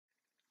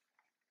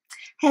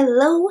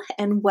Hello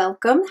and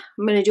welcome.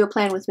 I'm going to do a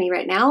plan with me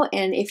right now,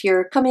 and if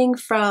you're coming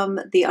from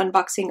the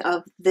unboxing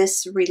of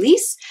this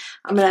release,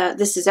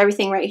 this is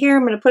everything right here.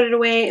 I'm going to put it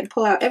away and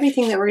pull out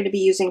everything that we're going to be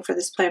using for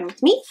this plan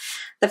with me.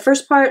 The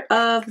first part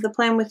of the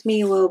plan with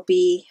me will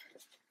be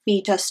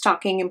me just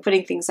talking and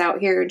putting things out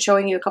here and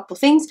showing you a couple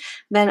things.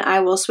 Then I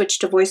will switch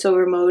to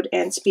voiceover mode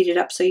and speed it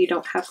up so you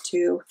don't have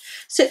to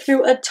sit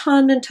through a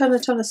ton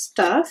of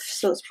stuff.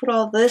 So let's put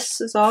all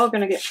this is all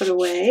going to get put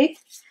away.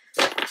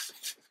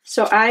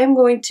 So I am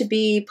going to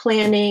be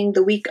planning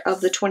the week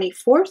of the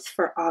 24th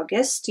for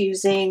August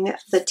using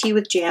the Tea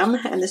with Jam,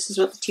 and this is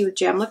what the Tea with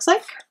Jam looks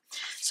like.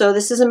 So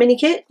this is a mini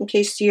kit. In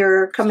case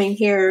you're coming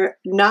here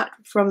not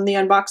from the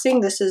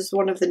unboxing, this is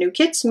one of the new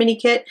kits, mini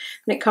kit,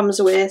 and it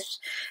comes with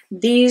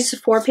these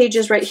 4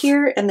 pages right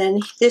here, and then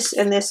this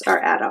and this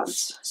are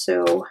add-ons.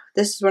 So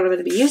this is what I'm going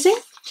to be using.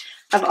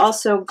 I've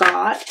also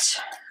got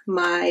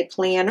my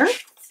planner.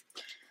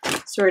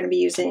 So we're going to be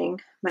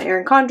using my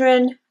Erin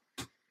Condren,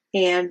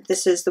 and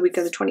this is the week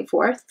of the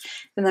 24th.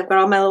 And I've got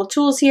all my little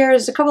tools here.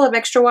 There's a couple of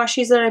extra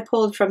washies that I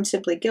pulled from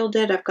Simply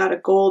Gilded. I've got a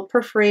gold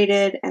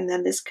perforated, and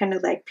then this kind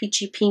of like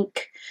peachy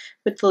pink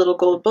with the little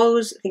gold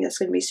bows. I think that's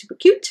going to be super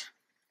cute.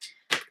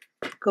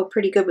 Go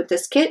pretty good with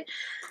this kit.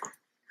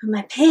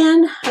 My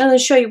pan, I'm going to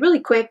show you really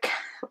quick.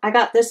 I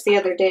got this the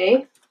other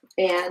day,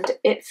 and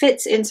it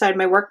fits inside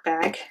my work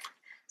bag.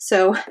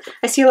 So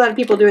I see a lot of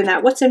people doing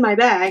that. What's in my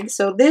bag?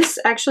 So this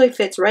actually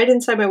fits right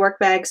inside my work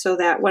bag so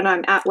that when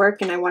I'm at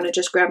work and I want to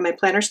just grab my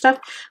planner stuff,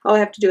 all I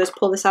have to do is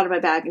pull this out of my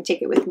bag and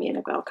take it with me. And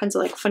I've got all kinds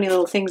of like funny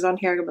little things on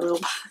here. I've got my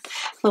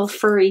little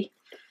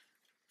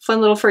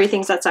fun little furry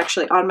things that's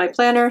actually on my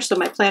planner. So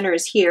my planner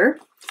is here,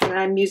 and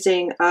I'm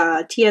using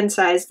TN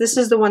size. This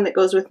is the one that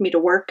goes with me to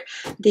work.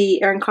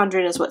 The Erin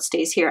Condren is what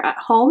stays here at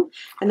home.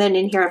 And then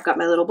in here I've got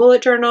my little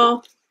bullet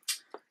journal,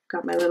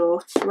 got my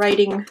little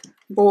writing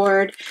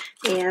board,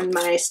 and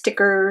my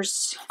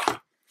stickers,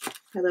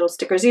 my little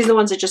stickers. These are the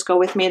ones that just go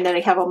with me, and then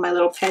I have all my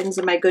little pens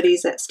and my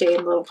goodies that stay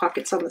in little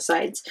pockets on the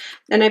sides.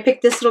 And I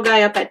picked this little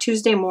guy up at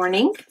Tuesday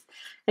morning,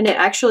 and it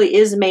actually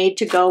is made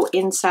to go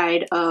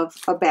inside of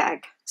a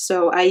bag.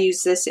 So I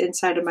use this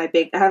inside of my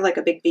I have like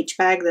a big beach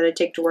bag that I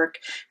take to work,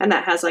 and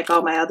that has like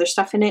all my other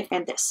stuff in it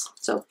and this.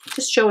 So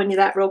just showing you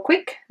that real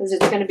quick, because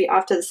it's going to be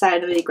off to the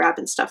side and me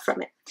grabbing stuff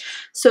from it.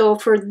 So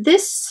for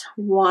this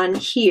one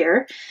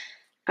here,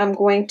 I'm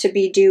going to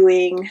be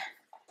doing,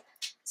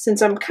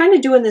 since I'm kind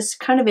of doing this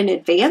kind of in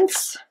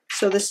advance,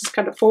 so this is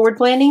kind of forward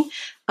planning,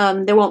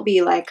 there won't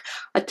be like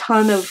a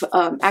ton of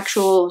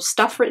actual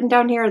stuff written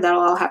down here.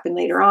 That'll all happen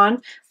later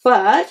on.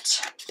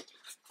 But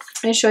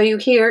I show you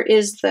here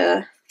is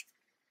the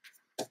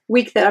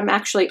week that I'm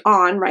actually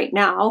on right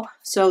now.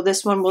 So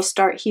this one will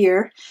start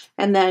here.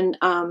 And then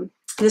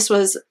this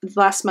was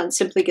last month's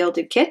Simply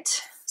Gilded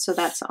kit. So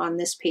that's on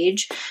this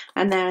page.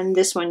 And then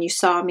this one you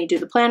saw me do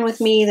the plan with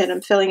me that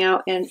I'm filling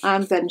out, and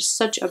I've been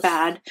such a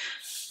bad,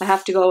 I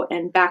have to go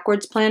and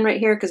backwards plan right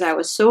here because I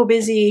was so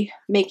busy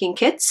making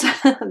kits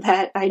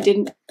that I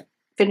didn't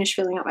finish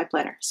filling out my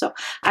planner. So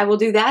I will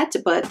do that,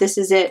 but this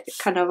is it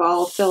kind of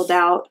all filled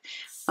out,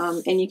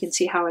 and you can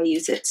see how I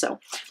use it. So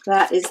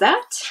that is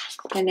that.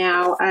 And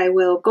now I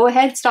will go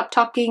ahead, stop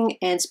talking,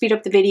 and speed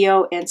up the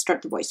video and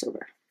start the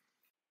voiceover.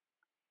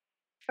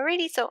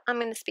 Alrighty, so I'm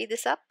going to speed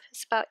this up.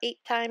 It's about 8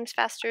 times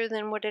faster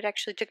than what it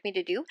actually took me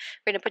to do.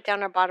 We're going to put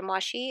down our bottom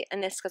washi,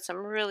 and this got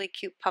some really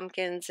cute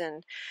pumpkins,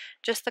 and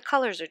just the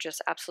colors are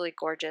just absolutely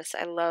gorgeous.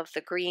 I love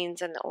the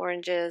greens and the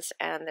oranges,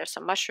 and there's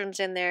some mushrooms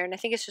in there, and I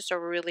think it's just a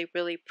really,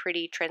 really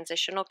pretty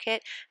transitional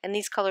kit, and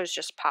these colors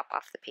just pop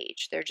off the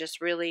page. They're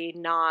just really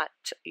not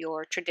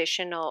your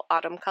traditional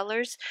autumn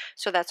colors,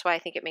 so that's why I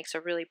think it makes a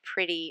really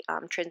pretty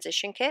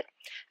transition kit.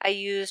 I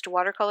used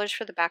watercolors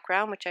for the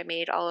background, which I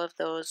made all of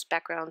those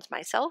backgrounds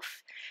myself.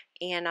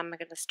 And I'm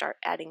going to start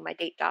adding my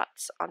date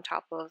dots on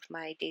top of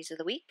my days of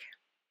the week.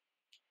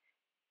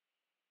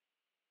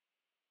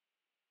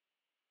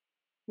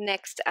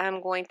 Next, I'm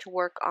going to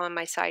work on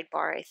my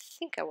sidebar. I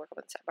think I work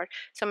on the sidebar.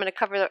 So I'm going to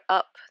cover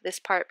up this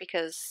part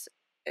because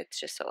it's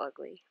just so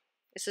ugly.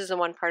 This is the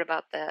one part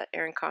about the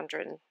Erin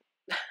Condren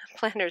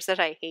planners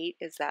that I hate,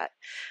 is that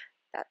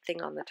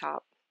thing on the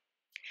top.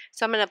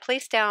 So I'm going to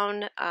place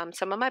down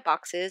some of my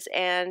boxes,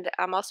 and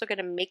I'm also going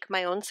to make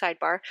my own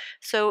sidebar.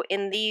 So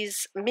in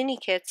these mini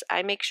kits,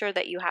 I make sure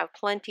that you have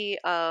plenty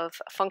of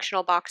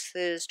functional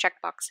boxes,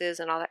 check boxes,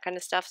 and all that kind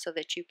of stuff so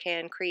that you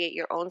can create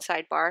your own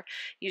sidebar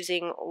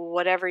using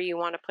whatever you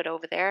want to put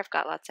over there. I've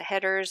got lots of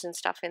headers and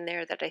stuff in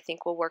there that I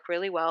think will work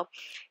really well.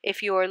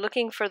 If you're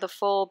looking for the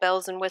full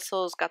bells and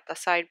whistles, got the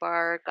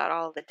sidebar, got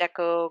all the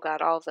deco,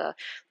 got all the,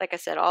 like I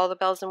said, all the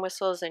bells and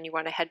whistles, and you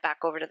want to head back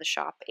over to the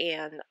shop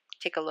and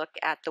take a look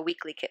at the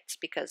weekly kits,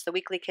 because the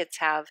weekly kits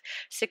have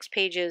 6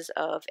 pages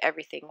of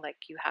everything. Like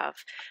you have,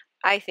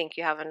 I think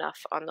you have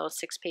enough on those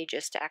 6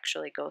 pages to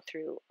actually go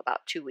through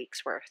about 2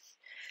 weeks worth.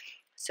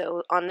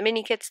 So on the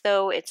mini kits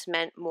though, it's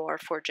meant more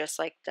for just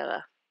like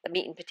the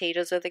meat and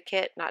potatoes of the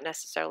kit, not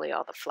necessarily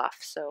all the fluff.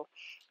 So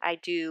I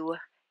do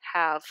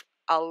have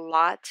a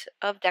lot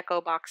of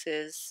deco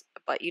boxes,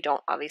 but you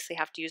don't obviously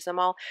have to use them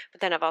all.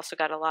 But then I've also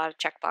got a lot of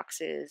check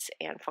boxes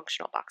and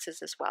functional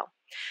boxes as well.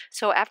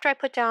 So after I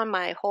put down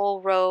my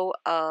whole row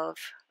of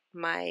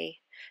my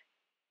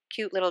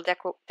cute little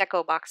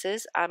deco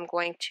boxes, I'm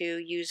going to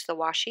use the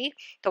washi.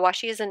 The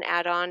washi is an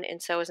add-on,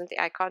 and so isn't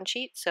the icon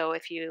sheet. So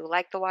if you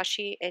like the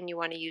washi and you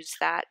want to use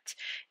that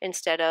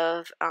instead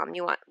of,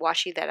 you want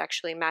washi that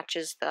actually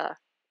matches the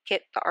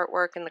kit, the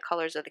artwork, and the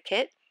colors of the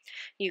kit,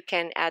 you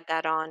can add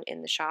that on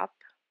in the shop.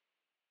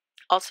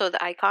 Also,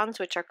 the icons,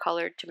 which are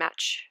colored to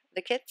match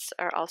the kits,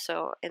 are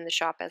also in the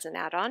shop as an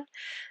add-on.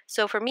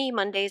 So for me,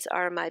 Mondays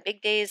are my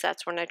big days.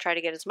 That's when I try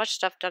to get as much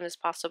stuff done as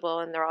possible,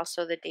 and they're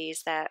also the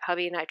days that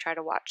hubby and I try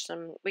to watch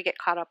some. We get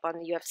caught up on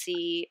the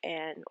UFC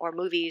and or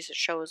movies, or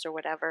shows, or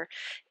whatever,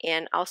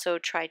 and also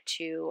try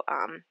to.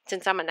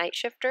 Since I'm a night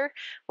shifter,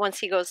 once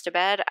he goes to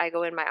bed, I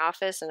go in my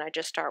office and I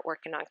just start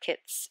working on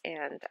kits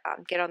and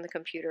get on the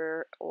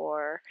computer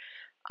or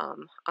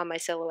on my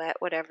Silhouette,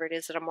 whatever it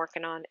is that I'm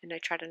working on, and I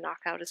try to knock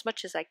out as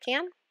much as I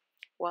can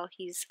while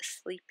he's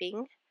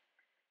sleeping.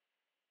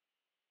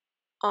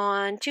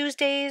 On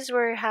Tuesdays,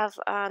 we have,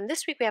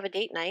 this week we have a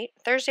date night.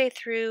 Thursday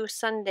through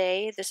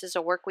Sunday, this is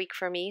a work week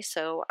for me,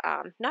 so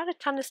not a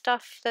ton of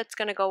stuff that's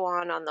going to go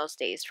on those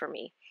days for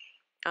me.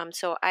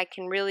 So I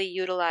can really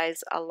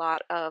utilize a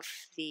lot of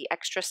the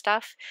extra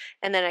stuff,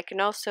 and then I can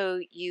also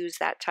use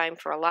that time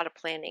for a lot of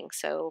planning.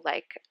 So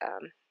like,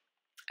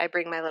 I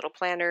bring my little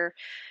planner.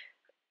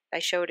 I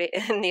showed it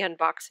in the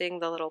unboxing,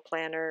 the little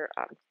planner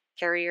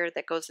carrier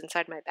that goes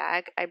inside my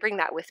bag. I bring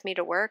that with me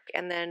to work,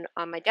 and then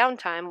on my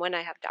downtime, when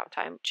I have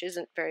downtime, which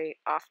isn't very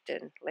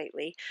often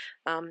lately,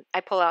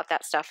 I pull out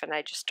that stuff and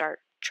I just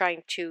start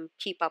trying to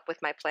keep up with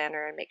my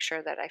planner and make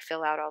sure that I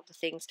fill out all the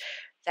things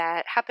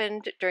that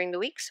happened during the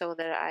week so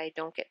that I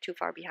don't get too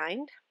far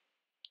behind.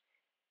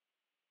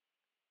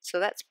 So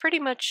that's pretty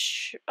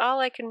much all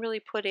I can really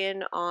put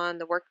in on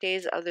the work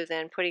days, other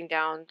than putting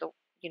down the,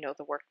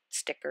 the work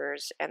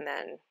stickers, and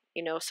then,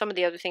 some of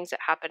the other things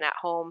that happen at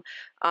home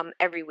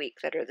every week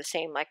that are the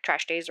same, like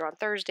trash days are on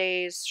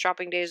Thursdays,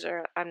 shopping days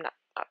are, not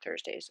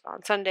Thursdays,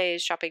 on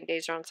Sundays, shopping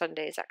days are on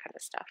Sundays, that kind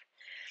of stuff.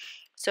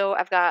 So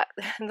I've got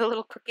the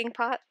little cooking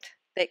pot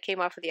that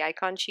came off of the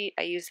icon sheet.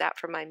 I use that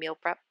for my meal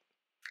prep.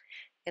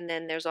 And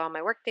then there's all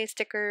my workday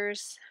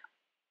stickers.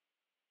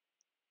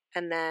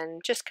 And then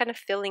just kind of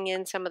filling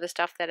in some of the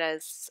stuff that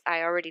as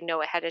I already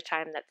know ahead of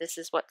time that this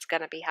is what's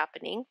going to be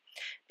happening,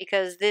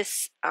 because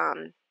this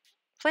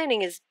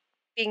planning is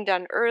being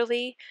done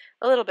early,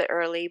 a little bit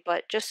early,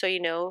 but just so you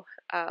know,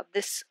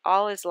 this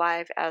all is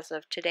live as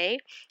of today.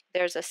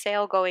 There's a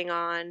sale going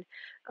on,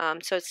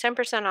 so it's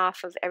 10%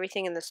 off of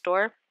everything in the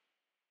store.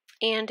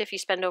 And if you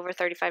spend over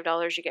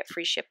 $35, you get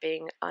free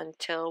shipping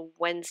until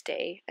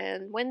Wednesday.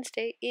 And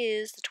Wednesday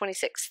is the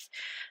 26th.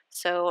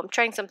 So I'm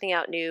trying something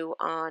out new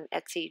on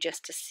Etsy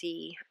just to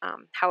see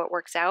how it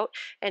works out.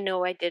 And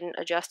no, I didn't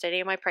adjust any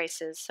of my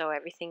prices. So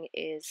everything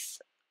is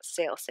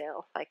sale.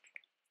 Like,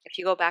 if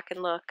you go back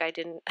and look, I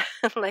didn't,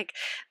 like,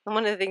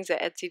 one of the things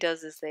that Etsy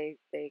does is they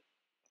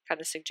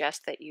kind of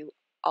suggest that you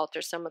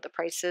alter some of the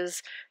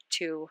prices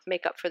to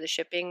make up for the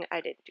shipping. I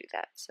didn't do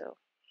that. So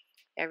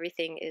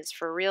everything is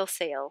for real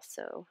sale,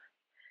 so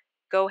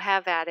go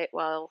have at it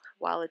while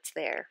it's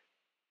there.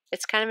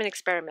 It's kind of an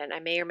experiment. I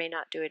may or may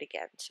not do it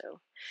again. So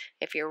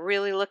if you're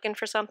really looking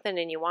for something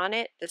and you want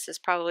it, this is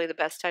probably the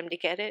best time to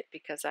get it,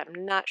 because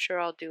I'm not sure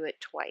I'll do it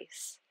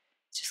twice.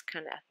 Just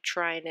kind of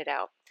trying it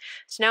out.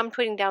 So now I'm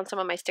putting down some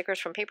of my stickers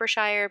from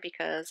Papershire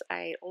because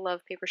I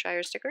love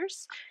Papershire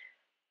stickers.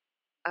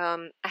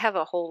 I have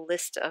a whole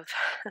list of,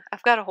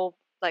 I've got a whole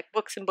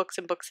books and books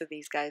and books of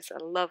these guys. I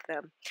love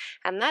them.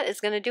 And that is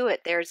going to do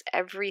it. There's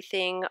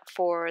everything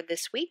for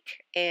this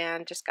week,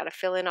 and just got to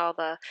fill in all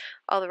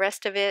the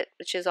rest of it,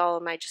 which is all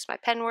of my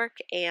pen work,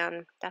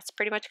 and that's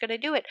pretty much going to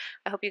do it.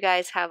 I hope you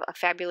guys have a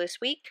fabulous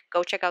week.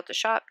 Go check out the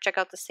shop, check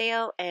out the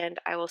sale, and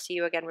I will see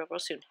you again real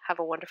soon. Have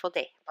a wonderful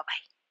day.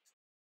 Bye-bye.